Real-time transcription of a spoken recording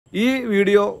ഈ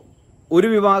വീഡിയോ ഒരു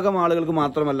വിഭാഗം ആളുകൾക്ക്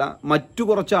മാത്രമല്ല മറ്റു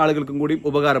കുറച്ച് ആളുകൾക്കും കൂടി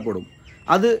ഉപകാരപ്പെടും.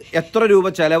 അത് എത്ര രൂപ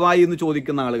ചെലവായി എന്ന്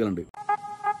ചോദിക്കുന്ന ആളുകളുണ്ട്.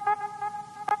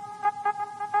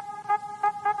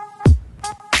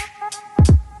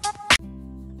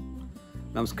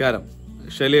 നമസ്കാരം,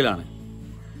 ഷലീലാണ്.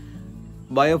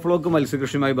 ബയോഫ്ലോക്ക്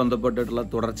മത്സ്യകൃഷിയുമായി ബന്ധപ്പെട്ടിട്ടുള്ള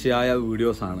തുടർച്ചയായ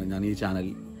വീഡിയോസാണ് ഞാൻ ഈ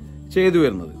ചാനലിൽ ചെയ്തു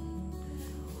വരുന്നത്.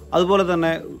 അതുപോലെ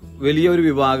തന്നെ വലിയൊരു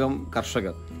വിഭാഗം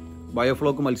കർഷകർ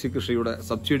ബയോഫ്ലോക്ക് മത്സ്യകൃഷിയുടെ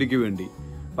സബ്സിഡിക്ക് വേണ്ടി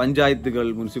പഞ്ചായത്തുകൾ,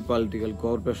 മുനിസിപ്പാലിറ്റികൾ,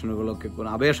 കോർപ്പറേഷനുകളൊക്കെ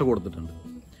അപേക്ഷ കൊടുത്തിട്ടുണ്ട്.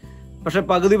 പക്ഷെ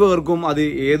പകുതി പേർക്കും അത്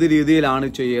ഏത് രീതിയിലാണ്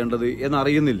ചെയ്യേണ്ടത്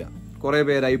എന്നറിയുന്നില്ല. കുറേ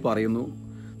പേരായി പറയുന്നു.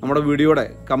 നമ്മുടെ വീഡിയോയുടെ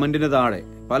കമന്റിന് താഴെ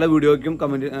പല വീഡിയോയ്ക്കും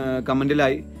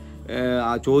കമന്റിലായി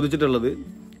ചോദിച്ചിട്ടുള്ളത്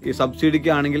ഈ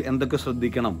സബ്സിഡിക്കാണെങ്കിൽ എന്തൊക്കെ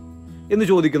ശ്രദ്ധിക്കണം എന്ന്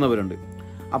ചോദിക്കുന്നവരുണ്ട്.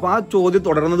 അപ്പോൾ ആ ചോദ്യം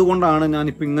തുടർന്നത് കൊണ്ടാണ്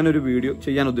ഞാനിപ്പോൾ ഇങ്ങനെ ഒരു വീഡിയോ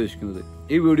ചെയ്യാൻ ഉദ്ദേശിക്കുന്നത്.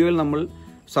 ഈ വീഡിയോയിൽ നമ്മൾ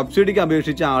സബ്സിഡിക്ക്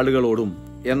അപേക്ഷിച്ച ആളുകളോടും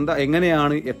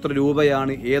എങ്ങനെയാണ്, എത്ര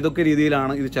രൂപയാണ്, ഏതൊക്കെ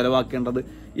രീതിയിലാണ് ഇത് ചെലവാക്കേണ്ടത്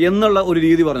എന്നുള്ള ഒരു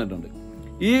രീതി പറഞ്ഞിട്ടുണ്ട്.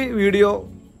 ഈ വീഡിയോ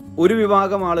ഒരു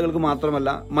വിഭാഗം ആളുകൾക്ക് മാത്രമല്ല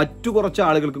മറ്റു കുറച്ച്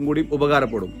ആളുകൾക്കും കൂടി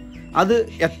ഉപകാരപ്പെടും. അത്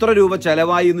എത്ര രൂപ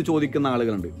ചെലവായി എന്ന് ചോദിക്കുന്ന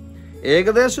ആളുകളുണ്ട്.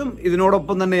 ഏകദേശം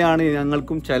ഇതിനോടൊപ്പം തന്നെയാണ്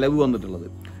ഞങ്ങൾക്കും ചെലവ് വന്നിട്ടുള്ളത്.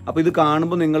 അപ്പോൾ ഇത്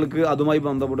കാണുമ്പോൾ നിങ്ങൾക്ക് അതുമായി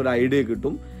ബന്ധപ്പെട്ട ഒരു ഐഡിയ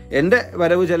കിട്ടും. എൻ്റെ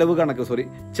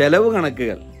ചെലവ്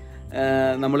കണക്കുകൾ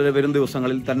നമ്മൾ വരും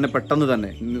ദിവസങ്ങളിൽ തന്നെ പെട്ടെന്ന് തന്നെ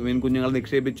മീൻകുഞ്ഞുങ്ങൾ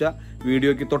നിക്ഷേപിച്ച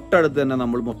വീഡിയോയ്ക്ക് തൊട്ടടുത്ത് തന്നെ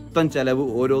നമ്മൾ മൊത്തം ചെലവ്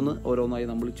ഓരോന്നായി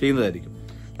നമ്മൾ ചെയ്യുന്നതായിരിക്കും.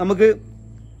 നമുക്ക്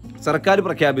സർക്കാർ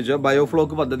പ്രഖ്യാപിച്ച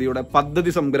ബയോഫ്ലോക്ക് പദ്ധതിയുടെ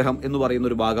പദ്ധതി സംഗ്രഹം എന്ന് പറയുന്ന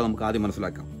ഒരു ഭാഗം നമുക്ക് ആദ്യം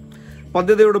മനസ്സിലാക്കാം.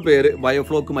 പദ്ധതിയുടെ പേര്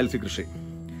ബയോഫ്ലോക്ക് മത്സ്യകൃഷി.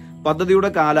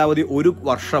 പദ്ധതിയുടെ കാലാവധി 1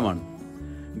 വർഷമാണ്.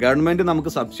 ഗവൺമെന്റ്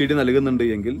നമുക്ക് സബ്സിഡി നൽകുന്നുണ്ട്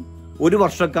എങ്കിൽ 1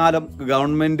 വർഷക്കാലം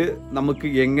ഗവൺമെന്റ് നമുക്ക്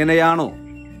എങ്ങനെയാണോ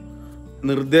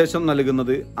നിർദ്ദേശം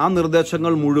നൽകുന്നത് ആ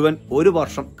നിർദ്ദേശങ്ങൾ മുഴുവൻ 1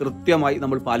 വർഷം കൃത്യമായി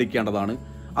നമ്മൾ പാലിക്കേണ്ടതാണ്.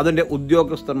 അതിന്റെ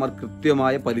ഉദ്യോഗസ്ഥന്മാർ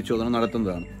കൃത്യമായ പരിശോധന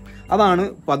നടത്തുന്നതാണ്. അതാണ്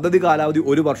പദ്ധതി കാലാവധി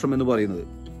 1 വർഷം എന്ന് പറയുന്നത്.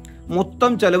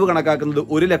 മൊത്തം ചെലവ് കണക്കാക്കുന്നത്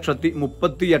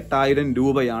 1,38,000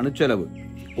 രൂപയാണ് ചെലവ്.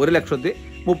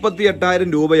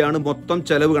 1,38,000 രൂപയാണ് മൊത്തം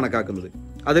ചെലവ് കണക്കാക്കുന്നത്.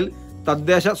 അതിൽ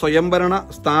തദ്ദേശ സ്വയംഭരണ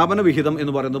സ്ഥാപന വിഹിതം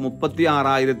എന്ന് പറയുന്നത്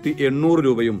 36,800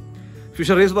 രൂപയും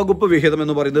ഫിഷറീസ് വകുപ്പ് വിഹിതം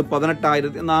എന്ന് പറയുന്നത്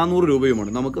 18,400 രൂപയുമാണ്.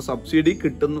 നമുക്ക് സബ്സിഡി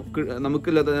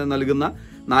നമുക്ക് നൽകുന്ന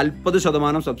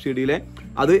 40% സബ്സിഡിയിലെ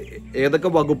അത് ഏതൊക്കെ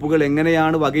വകുപ്പുകൾ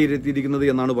എങ്ങനെയാണ് വകയിരുത്തിയിരിക്കുന്നത്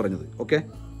എന്നാണ് പറഞ്ഞത്. ഓക്കെ,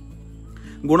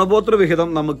 ഗുണഭോക്തൃ വിഹിതം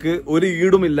നമുക്ക് ഒരു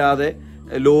ഈടുമില്ലാതെ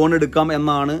ലോൺ എടുക്കാം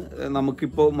എന്നാണ്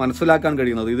നമുക്കിപ്പോൾ മനസ്സിലാക്കാൻ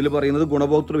കഴിയുന്നത്. ഇതിൽ പറയുന്നത്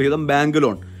ഗുണഭോക്തൃ വിഹിതം ബാങ്ക്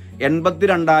ലോൺ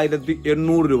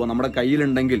 82,800 രൂപ നമ്മുടെ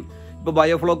കയ്യിലുണ്ടെങ്കിൽ. ഇപ്പോൾ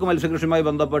ബയോഫ്ലോക്ക് മത്സ്യകൃഷിയുമായി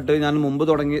ബന്ധപ്പെട്ട് ഞാൻ മുമ്പ്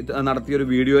നടത്തിയൊരു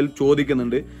വീഡിയോയിൽ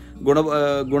ചോദിക്കുന്നുണ്ട്,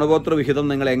 ഗുണഭോക്തൃ വിഹിതം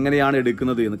നിങ്ങൾ എങ്ങനെയാണ്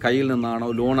എടുക്കുന്നത് എന്ന്, കയ്യിൽ നിന്നാണോ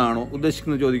ലോണാണോ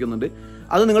ഉദ്ദേശിക്കുന്നത് ചോദിക്കുന്നുണ്ട്.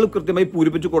 അത് നിങ്ങൾ കൃത്യമായി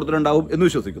പൂരിപ്പിച്ച് കൊടുത്തിട്ടുണ്ടാവും എന്ന്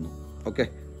വിശ്വസിക്കുന്നു. ഓക്കെ,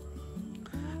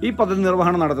 ഈ പദ്ധതി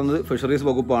നിർവഹണം നടത്തുന്നത് ഫിഷറീസ്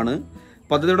വകുപ്പാണ്.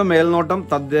 പദ്ധതിയുടെ മേൽനോട്ടം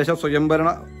തദ്ദേശ സ്വയംഭരണ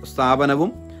സ്ഥാപനവും,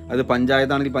 അത്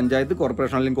പഞ്ചായത്താണെങ്കിൽ പഞ്ചായത്ത്,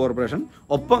 കോർപ്പറേഷൻ അല്ലെങ്കിൽ കോർപ്പറേഷൻ,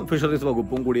 ഒപ്പം ഫിഷറീസ്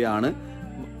വകുപ്പും കൂടിയാണ്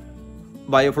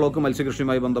ബയോഫ്ലോക്ക്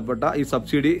മത്സ്യകൃഷിയുമായി ബന്ധപ്പെട്ട ഈ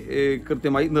സബ്സിഡി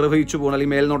കൃത്യമായി നിർവഹിച്ചു പോകുന്നത്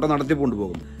അല്ലെങ്കിൽ മേൽനോട്ടം നടത്തി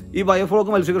കൊണ്ടുപോകും. ഈ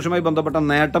ബയോഫ്ലോക്ക് മത്സ്യകൃഷിയുമായി ബന്ധപ്പെട്ട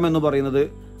നേട്ടം എന്ന് പറയുന്നത്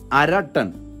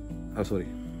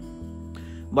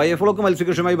ബയോഫ്ലോക്ക്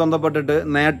മത്സ്യകൃഷിയുമായി ബന്ധപ്പെട്ടിട്ട്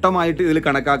നേട്ടമായിട്ട് ഇതിൽ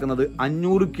കണക്കാക്കുന്നത്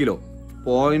 500 കിലോ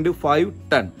 0.5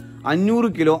 ടൺ 500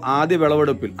 കിലോ ആദ്യ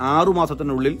വിളവെടുപ്പിൽ 6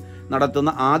 മാസത്തിനുള്ളിൽ നടത്തുന്ന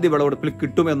ആദ്യ വിളവെടുപ്പിൽ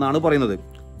കിട്ടുമെന്നാണ് പറയുന്നത്.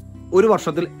 1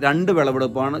 വർഷത്തിൽ 2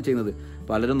 വിളവെടുപ്പാണ് ചെയ്യുന്നത്.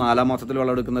 പലരും 4 മാസത്തിൽ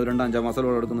വിളവെടുക്കുന്നവരുണ്ട്, 5 മാസത്തിൽ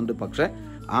വിളവെടുക്കുന്നുണ്ട്. പക്ഷെ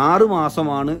 6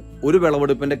 മാസമാണ് ഒരു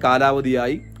വിളവെടുപ്പിന്റെ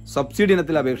കാലാവധിയായി സബ്സിഡി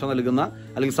ഇനത്തിൽ അപേക്ഷ നൽകുന്ന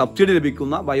അല്ലെങ്കിൽ സബ്സിഡി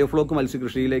ലഭിക്കുന്ന ബയോഫ്ലോക്ക്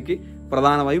മത്സ്യകൃഷിയിലേക്ക്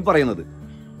പ്രധാനമായും പറയുന്നത്.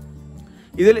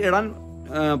 ഇതിൽ ഇടാൻ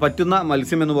പറ്റുന്ന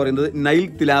മത്സ്യം എന്ന് പറയുന്നത് നൈൽ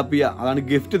തിലാപ്പിയ, അതാണ്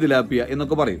ഗിഫ്റ്റ് തിലാപ്പിയ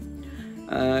എന്നൊക്കെ പറയും.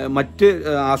 മറ്റ്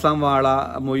ആസാം വാള,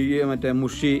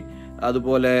 മുഷി,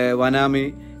 അതുപോലെ വനാമി,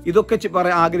 ഇതൊക്കെ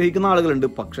ആഗ്രഹിക്കുന്ന ആളുകളുണ്ട്.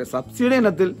 പക്ഷെ സബ്സിഡി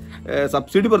ഇനത്തിൽ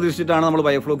സബ്സിഡി പ്രതീക്ഷിച്ചിട്ടാണ് നമ്മൾ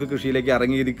ബയോഫ്ലോക്ക് കൃഷിയിലേക്ക്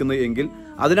ഇറങ്ങിയിരിക്കുന്നത് എങ്കിൽ,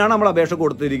 അതിനാണ് നമ്മൾ അപേക്ഷ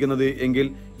കൊടുത്തിരിക്കുന്നത് എങ്കിൽ,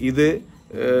 ഇത്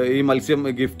ഈ മത്സ്യം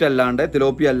ഗിഫ്റ്റ് അല്ലാണ്ട്,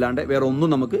 തിലോപ്പിയ അല്ലാണ്ട് വേറെ ഒന്നും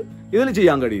നമുക്ക് ഇതിൽ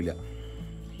ചെയ്യാൻ കഴിയില്ല.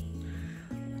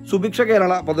 സുഭിക്ഷ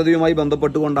കേരള പദ്ധതിയുമായി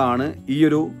ബന്ധപ്പെട്ടുകൊണ്ടാണ് ഈ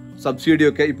ഒരു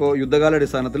സബ്സിഡിയൊക്കെ ഇപ്പോൾ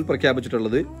യുദ്ധകാലാടിസ്ഥാനത്തിൽ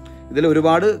പ്രഖ്യാപിച്ചിട്ടുള്ളത്. ഇതിൽ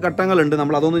ഒരുപാട് ഘട്ടങ്ങളുണ്ട്,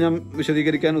 നമ്മൾ അതൊന്നും ഞാൻ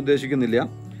വിശദീകരിക്കാൻ ഉദ്ദേശിക്കുന്നില്ല.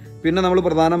 പിന്നെ നമ്മൾ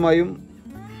പ്രധാനമായും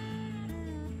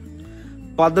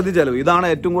പദ്ധതി ചെലവ്, ഇതാണ്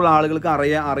ഏറ്റവും കൂടുതൽ ആളുകൾക്ക്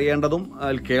അറിയേണ്ടതും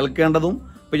കേൾക്കേണ്ടതും.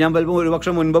 ഇപ്പം ഞാൻ ചിലപ്പോൾ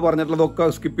ഒരുപക്ഷെ മുൻപ് പറഞ്ഞിട്ടുള്ളതൊക്കെ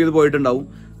സ്കിപ്പ് ചെയ്ത് പോയിട്ടുണ്ടാവും.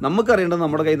 നമുക്കറിയേണ്ടത്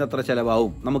നമ്മുടെ കയ്യിൽ നിന്ന് എത്ര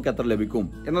ചിലവാകും, നമുക്ക് എത്ര ലഭിക്കും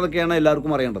എന്നതൊക്കെയാണ്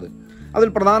എല്ലാവർക്കും അറിയേണ്ടത്. അതിൽ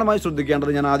പ്രധാനമായി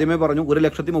ശ്രദ്ധിക്കേണ്ടത്, ഞാൻ ആദ്യമേ പറഞ്ഞു,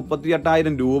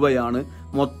 1,38,000 രൂപയാണ്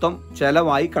മൊത്തം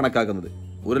ചെലവായി കണക്കാക്കുന്നത്.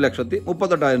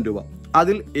 1,38,000 രൂപ.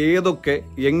 അതിൽ ഏതൊക്കെ,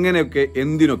 എങ്ങനെയൊക്കെ,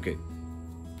 എന്തിനൊക്കെ,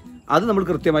 അത് നമ്മൾ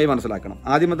കൃത്യമായി മനസ്സിലാക്കണം.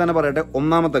 ആദ്യമേ തന്നെ പറയട്ടെ,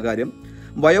 ഒന്നാമത്തെ കാര്യം,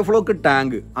 ബയോഫ്ലോക്ക്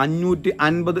ടാങ്ക്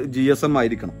 550 GSM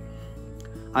ആയിരിക്കണം.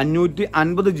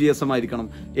 550 GSM ആയിരിക്കണം.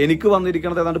 എനിക്ക്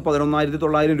വന്നിരിക്കുന്നത് ഏതാണ്ട്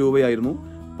 11,900 രൂപയായിരുന്നു.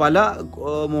 പല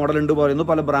മോഡൽ ഉണ്ട് പറയുന്നു,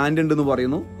 പല ബ്രാൻഡ് ഉണ്ടെന്ന്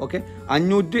പറയുന്നു. ഓക്കെ,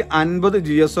 550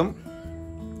 GSM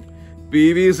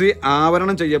PVC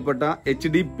ആവരണം ചെയ്യപ്പെട്ട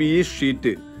HDP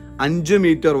ഷീറ്റ് 5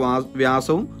 മീറ്റർ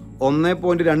വ്യാസവും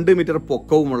 1.2 മീറ്റർ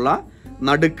പൊക്കവുമുള്ള,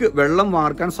 നടുക്ക് വെള്ളം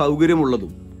വാർക്കാൻ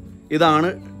സൗകര്യമുള്ളതും. ഇതാണ്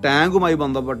ടാങ്കുമായി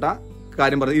ബന്ധപ്പെട്ട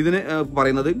കാര്യം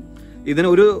പറയുന്നത്. ഇതിന്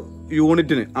ഒരു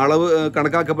യൂണിറ്റിന് അളവ്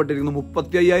കണക്കാക്കപ്പെട്ടിരിക്കുന്നത്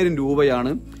 35,000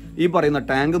 രൂപയാണ് ഈ പറയുന്ന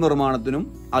ടാങ്ക് നിർമ്മാണത്തിനും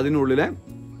അതിനുള്ളിലെ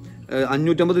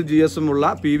 550 GSM ഉള്ള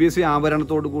PVC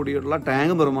ആവരണത്തോടു കൂടിയുള്ള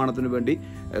ടാങ്ക് നിർമ്മാണത്തിന് വേണ്ടി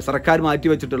സർക്കാർ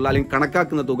മാറ്റിവെച്ചിട്ടുള്ള അല്ലെങ്കിൽ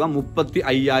കണക്കാക്കുന്ന തുക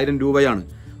 35,000 രൂപയാണ്.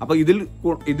 അപ്പോൾ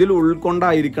ഇതിൽ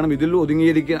ഉൾക്കൊണ്ടായിരിക്കണം, ഇതിൽ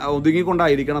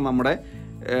ഒതുങ്ങിക്കൊണ്ടായിരിക്കണം നമ്മുടെ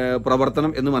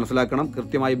പ്രവർത്തനം എന്ന് മനസ്സിലാക്കണം.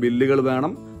 കൃത്യമായ ബില്ലുകൾ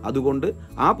വേണം. അതുകൊണ്ട്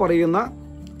ആ പറയുന്ന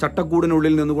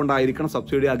ചട്ടക്കൂടിനുള്ളിൽ നിന്നുകൊണ്ടായിരിക്കണം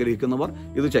സബ്സിഡി ആഗ്രഹിക്കുന്നവർ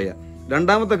ഇത് ചെയ്യാൻ.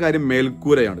 രണ്ടാമത്തെ കാര്യം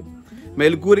മേൽക്കൂരയാണ്.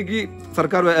 മേൽക്കൂരയ്ക്ക്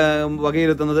സർക്കാർ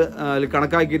വകയിരുത്തുന്നത്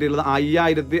കണക്കാക്കിയിട്ടുള്ളത്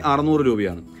 5,600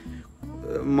 രൂപയാണ്.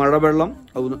 മഴവെള്ളം,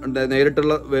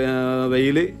 നേരിട്ടുള്ള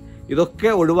വെയില്, ഇതൊക്കെ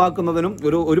ഒഴിവാക്കുന്നതിനും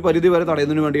ഒരു പരിധി വരെ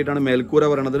തടയുന്നതിന് വേണ്ടിയിട്ടാണ് മേൽക്കൂര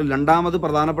പറയുന്നത്. രണ്ടാമത്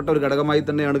പ്രധാനപ്പെട്ട ഒരു ഘടകമായി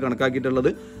തന്നെയാണ് കണക്കാക്കിയിട്ടുള്ളത്.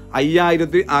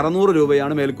 5,600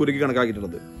 രൂപയാണ് മേൽക്കൂരയ്ക്ക്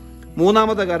കണക്കാക്കിയിട്ടുള്ളത്.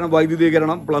 മൂന്നാമത്തെ കാരണം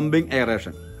വൈദ്യുതീകരണം, പ്ലംബിംഗ്,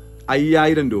 എയറേഷൻ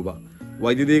 5,000 രൂപ.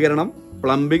 വൈദ്യുതീകരണം,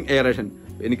 പ്ലംബിംഗ്, എയറേഷൻ.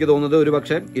 എനിക്ക് തോന്നുന്നത് ഒരു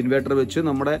പക്ഷേ ഇൻവേർട്ടർ വെച്ച്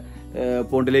നമ്മുടെ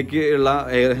പോണ്ടിലേക്ക് ഉള്ള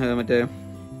മറ്റേ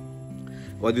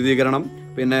വൈദ്യുതീകരണം,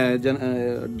 പിന്നെ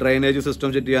ഡ്രെയിനേജ് സിസ്റ്റം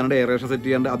സെറ്റ് ചെയ്യാനുണ്ട്, എയറേഷൻ സെറ്റ്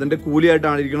ചെയ്യാനുണ്ട്. അതിന്റെ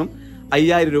കൂലിയായിട്ടായിരിക്കണം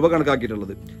 5,000 രൂപ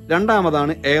കണക്കാക്കിയിട്ടുള്ളത്.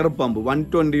 രണ്ടാമതാണ് എയർ പമ്പ്.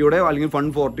 120യുടെയോ അല്ലെങ്കിൽ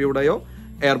 140യുടെയോ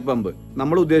എയർ പമ്പ്.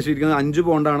 നമ്മൾ ഉദ്ദേശിക്കുന്നത് 5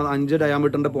 പോണ്ടാണ്, 5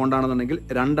 ഡയാമീറ്ററിന്റെ പോണ്ടാണെന്നുണ്ടെങ്കിൽ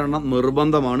 2 എണ്ണം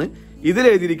നിർബന്ധമാണ്. ഇതിൽ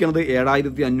എഴുതിയിരിക്കുന്നത്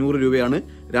 7,500 രൂപയാണ്.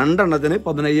 2 എണ്ണത്തിന്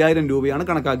 15,000 രൂപയാണ്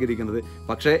കണക്കാക്കിയിരിക്കുന്നത്.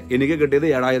 പക്ഷേ എനിക്ക് കിട്ടിയത്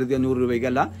 7,500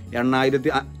 രൂപയ്ക്കല്ല,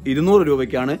 8,200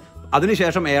 രൂപയ്ക്കാണ്.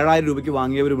 അതിനുശേഷം 7,000 രൂപയ്ക്ക്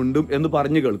വാങ്ങിയവരുമുണ്ടും എന്ന്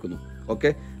പറഞ്ഞു കേൾക്കുന്നു. ഓക്കെ,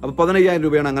 അപ്പോൾ 15,000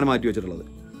 രൂപയാണ് അങ്ങനെ മാറ്റി വെച്ചിട്ടുള്ളത്.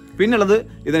 പിന്നുള്ളത്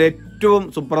ഇതിന് ഏറ്റവും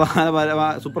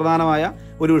സുപ്രധാനമായ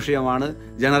ഒരു വിഷയമാണ്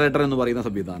ജനറേറ്റർ എന്ന് പറയുന്ന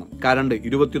സംവിധാനം. കറണ്ട്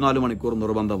 24 മണിക്കൂർ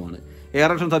നിർബന്ധമാണ്.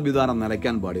 എയറേഷൻ സംവിധാനം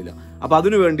നിലയ്ക്കാൻ പാടില്ല. അപ്പോൾ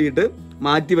അതിനു വേണ്ടിയിട്ട്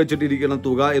മാറ്റി വെച്ചിട്ടിരിക്കുന്ന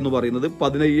തുക എന്ന് പറയുന്നത്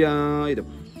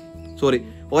 15,000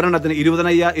 ഒരെണ്ണത്തിന്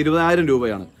 20,000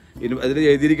 രൂപയാണ്. അതിൽ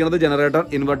എഴുതിയിരിക്കുന്നത് ജനറേറ്റർ,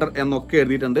 ഇൻവെർട്ടർ എന്നൊക്കെ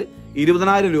എഴുതിയിട്ടുണ്ട്.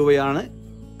 20,000 രൂപയാണ്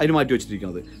അതിന് മാറ്റി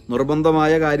വെച്ചിരിക്കുന്നത്.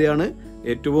 നിർബന്ധമായ കാര്യമാണ്,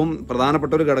 ഏറ്റവും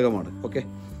പ്രധാനപ്പെട്ട ഒരു ഘടകമാണ്. ഓക്കെ,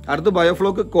 അടുത്ത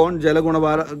ബയോഫ്ലോക്ക് കോൺ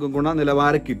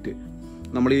ഗുണനിലവാര കിറ്റ്.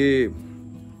 നമ്മൾ ഈ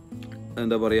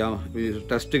എന്താ പറയുക, ഈ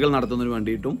ടെസ്റ്റുകൾ നടത്തുന്നതിന്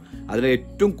വേണ്ടിയിട്ടും അതിന്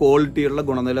ഏറ്റവും ക്വാളിറ്റിയുള്ള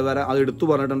ഗുണനിലവാരം അത് എടുത്തു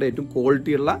പറഞ്ഞിട്ടുണ്ട്. ഏറ്റവും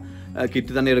ക്വാളിറ്റിയുള്ള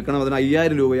കിറ്റ് തന്നെ എടുക്കണം. അതിന്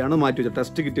 5,000 രൂപയാണ് മാറ്റി വെച്ചത്.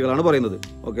 ടെസ്റ്റ് കിറ്റുകളാണ് പറയുന്നത്.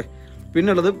 ഓക്കെ,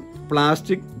 പിന്നുള്ളത്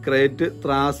പ്ലാസ്റ്റിക് ക്രേറ്റ്,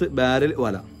 ത്രാസ്, ബാരൽ,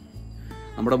 വല.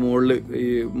 നമ്മുടെ മുകളിൽ ഈ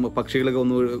പക്ഷികളൊക്കെ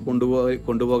ഒന്ന്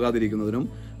കൊണ്ടുപോകാതിരിക്കുന്നതിനും,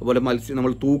 അതുപോലെ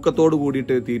നമ്മൾ തൂക്കത്തോട്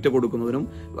കൂടിയിട്ട് തീറ്റ കൊടുക്കുന്നതിനും,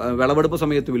 വിളവെടുപ്പ്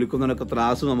സമയത്ത് വിൽക്കുന്നതിനൊക്കെ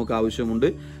ത്രാസ് നമുക്ക് ആവശ്യമുണ്ട്.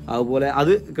 അതുപോലെ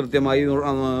അത് കൃത്യമായി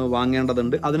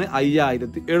വാങ്ങേണ്ടതുണ്ട്. അതിന്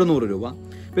 5,700 രൂപ.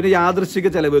 പിന്നെ യാദൃശ്ചിക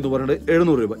ചെലവ് എന്ന് പറഞ്ഞിട്ട്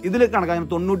 700 രൂപ. ഇതിൽ കണക്കാക്കാൻ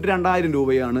 92,000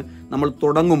 രൂപയാണ് നമ്മൾ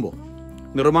തുടങ്ങുമ്പോൾ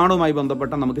നിർമ്മാണവുമായി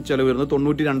ബന്ധപ്പെട്ട നമുക്ക് ചെലവ് വരുന്നത്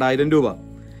 92,000 രൂപ.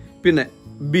 പിന്നെ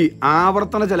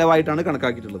ആവർത്തന ചെലവായിട്ടാണ്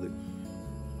കണക്കാക്കിയിട്ടുള്ളത്.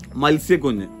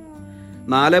 മത്സ്യക്കുഞ്ഞ്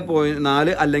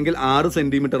 4 അല്ലെങ്കിൽ 6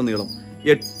 സെന്റിമീറ്റർ നീളം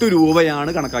 8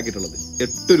 രൂപയാണ് കണക്കാക്കിയിട്ടുള്ളത്.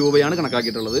 8 രൂപയാണ്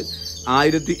കണക്കാക്കിയിട്ടുള്ളത്.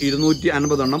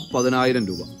 1,250 എണ്ണം 10,000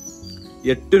 രൂപ.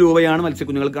 8 രൂപയാണ്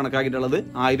മത്സ്യക്കുഞ്ഞുങ്ങൾക്ക് കണക്കാക്കിയിട്ടുള്ളത്.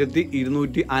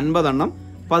 1,250 എണ്ണം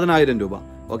 10,000 രൂപ.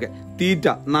 ഓക്കെ, തീറ്റ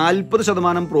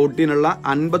 40% പ്രോട്ടീനുള്ള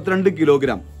 52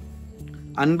 കിലോഗ്രാം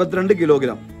 52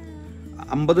 കിലോഗ്രാം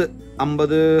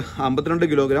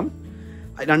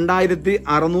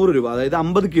 2,600 രൂപ. അതായത്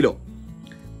 50 കിലോ.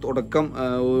 തുടക്കം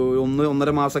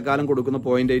 1.5 മാസക്കാലം കൊടുക്കുന്ന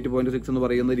 0.8, 0.6 എന്ന്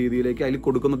പറയുന്ന രീതിയിലേക്ക് അതിൽ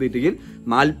കൊടുക്കുന്ന തീറ്റയിൽ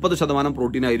 40%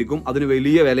 പ്രോട്ടീൻ ആയിരിക്കും. അതിന്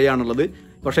വലിയ വിലയാണുള്ളത്.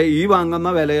 പക്ഷേ ഈ വാങ്ങുന്ന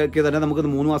വിലയ്ക്ക് തന്നെ നമുക്ക്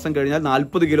 3 മാസം കഴിഞ്ഞാൽ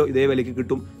 40 കിലോ ഇതേ വിലയ്ക്ക്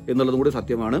കിട്ടും എന്നുള്ളതും കൂടി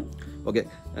സത്യമാണ്. ഓക്കെ,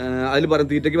 അതിൽ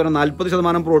തീറ്റയ്ക്ക് പറഞ്ഞ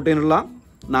 40% പ്രോട്ടീനുള്ള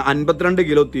 52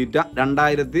 കിലോ തീറ്റ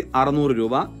 2,600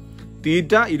 രൂപ.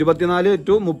 തീറ്റ 24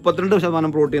 to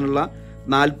 32% പ്രോട്ടീനുള്ള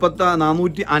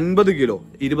 450 കിലോ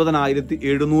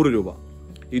 20,700 രൂപ.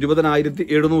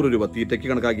 20,700 രൂപ തീറ്റയ്ക്ക്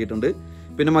കണക്കാക്കിയിട്ടുണ്ട്.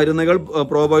 പിന്നെ മരുന്നുകൾ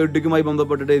പ്രോബയോട്ടിക്കുമായി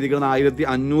ബന്ധപ്പെട്ടിട്ട് എഴുതിക്കുന്നത്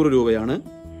 1,500 രൂപയാണ്.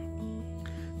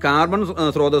 കാർബൺ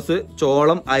സ്രോതസ്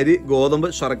ചോളം, അരി, ഗോതമ്പ്,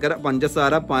 ശർക്കര,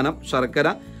 പഞ്ചസാര, പനം, ശർക്കര,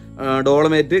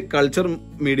 ഡോളമേറ്റ്, കൾച്ചർ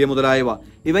മീഡിയ മുതലായവ.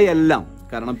 ഇവയെല്ലാം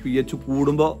കാരണം pH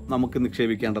കൂടുമ്പോൾ നമുക്ക്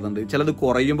നിക്ഷേപിക്കേണ്ടതുണ്ട്, ചിലത്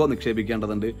കുറയുമ്പോൾ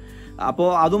നിക്ഷേപിക്കേണ്ടതുണ്ട്. അപ്പോൾ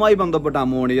അതുമായി ബന്ധപ്പെട്ട്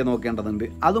അമോണിയ നോക്കേണ്ടതുണ്ട്.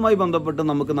 അതുമായി ബന്ധപ്പെട്ട്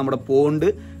നമുക്ക് നമ്മുടെ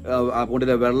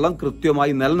പോണ്ടിലെ വെള്ളം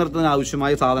കൃത്യമായി നിലനിർത്തുന്നതിന്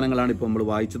ആവശ്യമായ സാധനങ്ങളാണ് ഇപ്പോൾ നമ്മൾ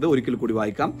വായിച്ചത്. ഒരിക്കൽ കൂടി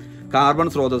വായിക്കാം. കാർബൺ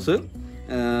സ്രോതസ്,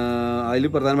 അതിൽ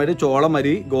പ്രധാനമായിട്ട് ചോളം,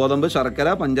 അരി, ഗോതമ്പ്, ശർക്കര,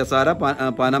 പഞ്ചസാര,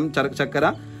 പനം, ചക്കര,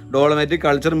 ഡോളമൈറ്റ്,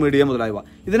 കൾച്ചർ മീഡിയ മുതലായവ.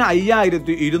 ഇതിന്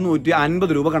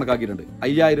 5250 രൂപ കണക്കാക്കിയിട്ടുണ്ട്.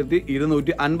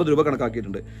 5250 രൂപ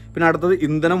കണക്കാക്കിയിട്ടുണ്ട്. പിന്നെ അടുത്തത്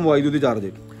ഇന്ധനം, വൈദ്യുതി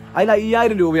ചാർജ്. അതിൽ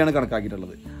 5000 രൂപയാണ്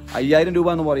കണക്കാക്കിയിട്ടുള്ളത്. 5000 രൂപ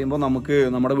എന്ന് പറയുമ്പോൾ നമുക്ക്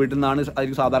നമ്മുടെ വീട്ടിൽ നിന്നാണ്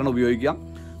അതിൽ സാധാരണ ഉപയോഗിക്കാം.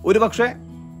 ഒരു പക്ഷേ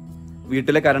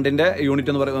വീട്ടിലെ കറണ്ടിൻ്റെ യൂണിറ്റ്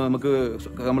എന്ന് പറയുമ്പോൾ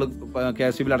നമ്മൾ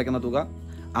KSB അടയ്ക്കുന്ന തുക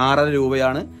 6.5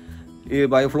 രൂപയാണ്. ഈ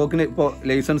ബയോഫ്ലോക്കിന് ഇപ്പോൾ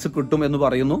ലൈസൻസ് കിട്ടും എന്ന്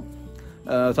പറയുന്നു.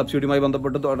 സബ്സിഡിയുമായി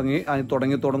ബന്ധപ്പെട്ട്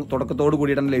തുടക്കത്തോട്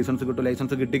കൂടി തന്നെ ലൈസൻസ് കിട്ടും.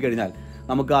 ലൈസൻസ് കിട്ടിക്കഴിഞ്ഞാൽ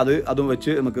നമുക്ക് അതും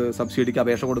വെച്ച് നമുക്ക് സബ്സിഡിക്ക്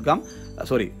അപേക്ഷ കൊടുക്കാം.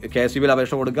 KSB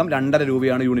അപേക്ഷ കൊടുക്കാം. 2.5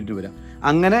 രൂപയാണ് യൂണിറ്റ് വരിക.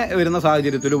 അങ്ങനെ വരുന്ന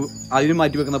സാഹചര്യത്തിൽ അതിന്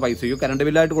മാറ്റിവെക്കുന്ന പൈസയും കറണ്ട്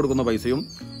ബില്ലായിട്ട് കൊടുക്കുന്ന പൈസയും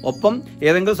ഒപ്പം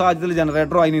ഏതെങ്കിലും സാഹചര്യത്തിൽ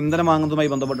ജനറേറ്ററോ അതിന് ഇന്ധനം വാങ്ങുന്നതുമായി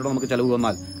ബന്ധപ്പെട്ടിട്ട് നമുക്ക് ചിലവ്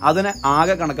വന്നാൽ അതിനെ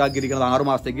ആകെ കണക്കാക്കിയിരിക്കുന്നത് 6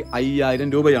 മാസത്തേക്ക്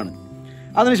 5000 രൂപയാണ്.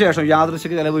 അതിനുശേഷം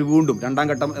യാദൃശ്ചിക ചെലവ് വീണ്ടും 2ാം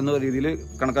ഘട്ടം എന്ന രീതിയിൽ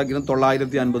കണക്കാക്കിയിരുന്നത്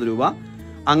 950 രൂപ.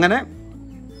 അങ്ങനെ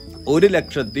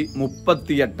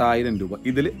 1,38,000 രൂപ.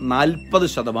 ഇതിൽ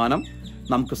 40%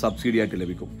 നമുക്ക് സബ്സിഡി ആയിട്ട്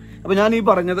ലഭിക്കും. അപ്പോൾ ഞാൻ ഈ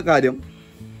പറഞ്ഞത് കാര്യം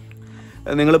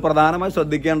നിങ്ങൾ പ്രധാനമായി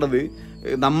ശ്രദ്ധിക്കേണ്ടത്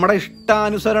നമ്മുടെ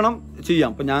ഇഷ്ടാനുസരണം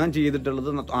ചെയ്യാം. ഇപ്പം ഞാൻ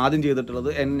ആദ്യം ചെയ്തിട്ടുള്ളത്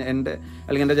എൻ്റെ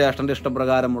അല്ലെങ്കിൽ എൻ്റെ ജ്യേഷ്ഠൻ്റെ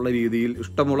ഇഷ്ടപ്രകാരമുള്ള രീതിയിൽ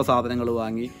ഇഷ്ടമുള്ള സാധനങ്ങൾ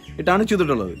വാങ്ങി ഇട്ടാണ്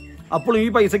ചെയ്തിട്ടുള്ളത്. അപ്പോൾ ഈ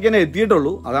പൈസയ്ക്ക് തന്നെ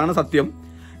എത്തിയിട്ടുള്ളൂ, അതാണ് സത്യം.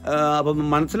 അപ്പം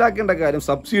മനസ്സിലാക്കേണ്ട കാര്യം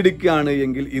സബ്സിഡിക്കാണ്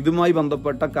എങ്കിൽ ഇതുമായി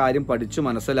ബന്ധപ്പെട്ട കാര്യം പഠിച്ച്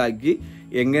മനസ്സിലാക്കി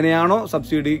എങ്ങനെയാണോ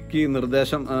സബ്സിഡി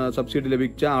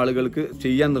ലഭിച്ച ആളുകൾക്ക്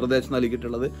ചെയ്യാൻ നിർദ്ദേശം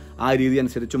നൽകിയിട്ടുള്ളത് ആ രീതി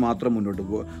അനുസരിച്ച് മാത്രം മുന്നോട്ട്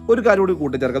പോകുക. ഒരു കാര്യം കൂടി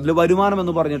കൂട്ടിച്ചേർക്കാം. അതിൽ വരുമാനം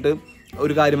എന്ന് പറഞ്ഞിട്ട്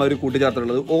ഒരു കാര്യം അവർ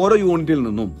കൂട്ടിച്ചേർത്തിട്ടുള്ളത് ഓരോ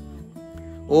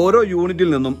യൂണിറ്റിൽ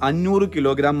നിന്നും 500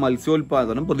 കിലോഗ്രാം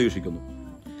മത്സ്യോൽപാദനം പ്രതീക്ഷിക്കുന്നു.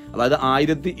 അതായത്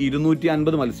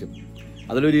 1250 മത്സ്യം,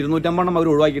 അതിലൊരു 250 അവർ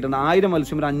ഒഴിവാക്കിയിട്ടുണ്ട്. 1000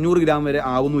 മത്സ്യം ഒരു 500 ഗ്രാം വരെ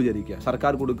ആവുമെന്ന് വിചാരിക്കുക.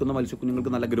 സർക്കാർ കൊടുക്കുന്ന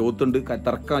മത്സ്യക്കുഞ്ഞുങ്ങൾക്ക് നല്ല ഗ്രോത്ത് ഉണ്ട്,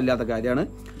 തർക്കമില്ലാത്ത കാര്യമാണ്.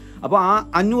 അപ്പോൾ ആ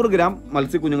 500 ഗ്രാം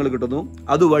മത്സ്യക്കുഞ്ഞുങ്ങൾ കിട്ടുന്നു.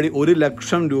 അതുവഴി 1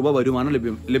 ലക്ഷം രൂപ വരുമാനം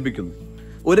ലഭിക്കുന്നു.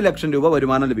 1 ലക്ഷം രൂപ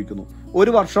വരുമാനം ലഭിക്കുന്നു.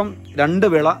 ഒരു വർഷം 2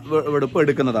 വിളവെടുപ്പ്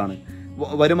എടുക്കുന്നതാണ്.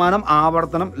 വരുമാനം,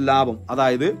 ആവർത്തനം, ലാഭം.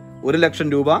 അതായത് 1 ലക്ഷം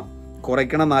രൂപ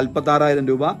കുറയ്ക്കണം 46,000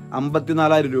 രൂപ,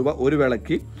 54,000 രൂപ ഒരു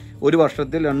വിളയ്ക്ക്. ഒരു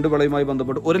വർഷത്തിൽ 2 വിളയുമായി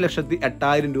ബന്ധപ്പെട്ട്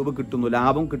 1,08,000 രൂപ കിട്ടുന്നു,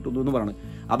 ലാഭം കിട്ടുന്നു എന്ന് പറയുന്നത്.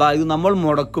 അതായത് നമ്മൾ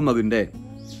മുടക്കുന്നതിൻ്റെ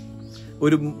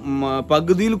ഒരു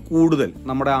പകുതിയിൽ കൂടുതൽ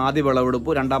നമ്മുടെ ആദ്യ വിളവെടുപ്പ്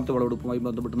 2ാമത്തെ വിളവെടുപ്പുമായി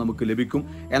ബന്ധപ്പെട്ട് നമുക്ക് ലഭിക്കും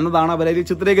എന്നതാണ് അവരെ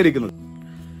ചിത്രീകരിക്കുന്നത്.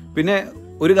 പിന്നെ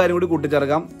ഒരു കാര്യം കൂടി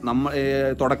കൂട്ടിച്ചേർക്കാം.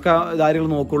 തുടക്കധാരികൾ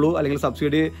നോക്കുള്ളൂ, അല്ലെങ്കിൽ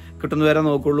സബ്സിഡി കിട്ടുന്നവരെ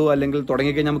നോക്കുള്ളൂ, അല്ലെങ്കിൽ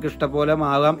തുടങ്ങിക്കഴിഞ്ഞാൽ നമുക്ക് ഇഷ്ടപോലെ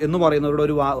ആകാം എന്ന് പറയുന്നവരുടെ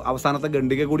ഒരു അവസാനത്തെ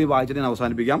ഖണ്ഡിക കൂടി വായിച്ചിട്ട് ഞാൻ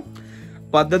അവസാനിപ്പിക്കാം.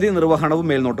 പദ്ധതി നിർവഹണവും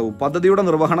മേൽനോട്ടവും. പദ്ധതിയുടെ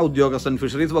നിർവഹണ ഉദ്യോഗസ്ഥൻ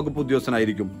ഫിഷറീസ് വകുപ്പ്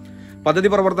ഉദ്യോഗസ്ഥനായിരിക്കും. പദ്ധതി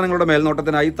പ്രവർത്തനങ്ങളുടെ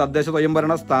മേൽനോട്ടത്തിനായി തദ്ദേശ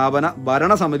സ്വയംഭരണ സ്ഥാപന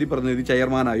ഭരണസമിതി പ്രതിനിധി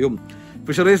ചെയർമാനായും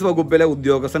ഫിഷറീസ് വകുപ്പിലെ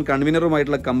ഉദ്യോഗസ്ഥൻ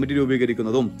കൺവീനറുമായിട്ടുള്ള കമ്മിറ്റി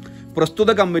രൂപീകരിക്കുന്നതും പ്രസ്തുത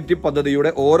കമ്മിറ്റി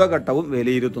പദ്ധതിയുടെ ഓരോ ഘട്ടവും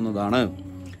വിലയിരുത്തുന്നതാണ്.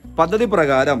 പദ്ധതി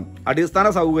പ്രകാരം അടിസ്ഥാന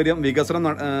സൗകര്യം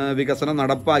വികസനം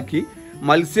നടപ്പാക്കി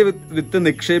മത്സ്യവിത്ത്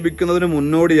നിക്ഷേപിക്കുന്നതിന്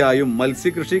മുന്നോടിയായും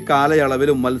മത്സ്യകൃഷി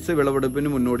കാലയളവിലും മത്സ്യവിളവെടുപ്പിന്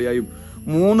മുന്നോടിയായും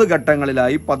 3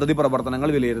 ഘട്ടങ്ങളിലായി പദ്ധതി പ്രവർത്തനങ്ങൾ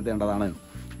വിലയിരുത്തേണ്ടതാണ്.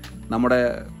 നമ്മുടെ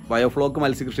ബയോഫ്ലോക്ക്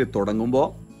മത്സ്യകൃഷി തുടങ്ങുമ്പോൾ,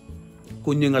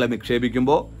 കുഞ്ഞുങ്ങളെ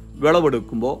നിക്ഷേപിക്കുമ്പോൾ,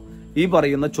 വിളവെടുക്കുമ്പോൾ ഈ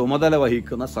പറയുന്ന ചുമതല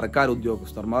വഹിക്കുന്ന സർക്കാർ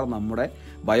ഉദ്യോഗസ്ഥന്മാർ നമ്മുടെ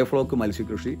ബയോഫ്ലോക്ക്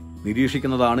മത്സ്യകൃഷി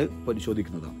നിരീക്ഷിക്കുന്നതാണ്,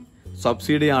 പരിശോധിക്കുന്നതാണ്.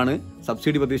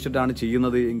 സബ്സിഡി പ്രതീക്ഷിച്ചിട്ടാണ്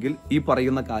ചെയ്യുന്നത് എങ്കിൽ ഈ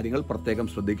പറയുന്ന കാര്യങ്ങൾ പ്രത്യേകം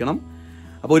ശ്രദ്ധിക്കണം.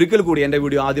 അപ്പോൾ ഒരിക്കൽ കൂടി എൻ്റെ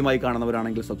വീഡിയോ ആദ്യമായി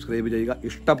കാണുന്നവരാണെങ്കിൽ സബ്സ്ക്രൈബ് ചെയ്യുക,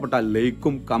 ഇഷ്ടപ്പെട്ടാൽ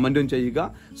ലൈക്കും കമൻറ്റും ചെയ്യുക.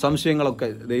 സംശയങ്ങളൊക്കെ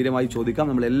ധൈര്യമായി ചോദിക്കാം,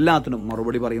 നമ്മൾ എല്ലാത്തിനും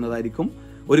മറുപടി പറയുന്നതായിരിക്കും.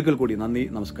 ഒരിക്കൽ കൂടി നന്ദി,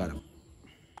 നമസ്കാരം.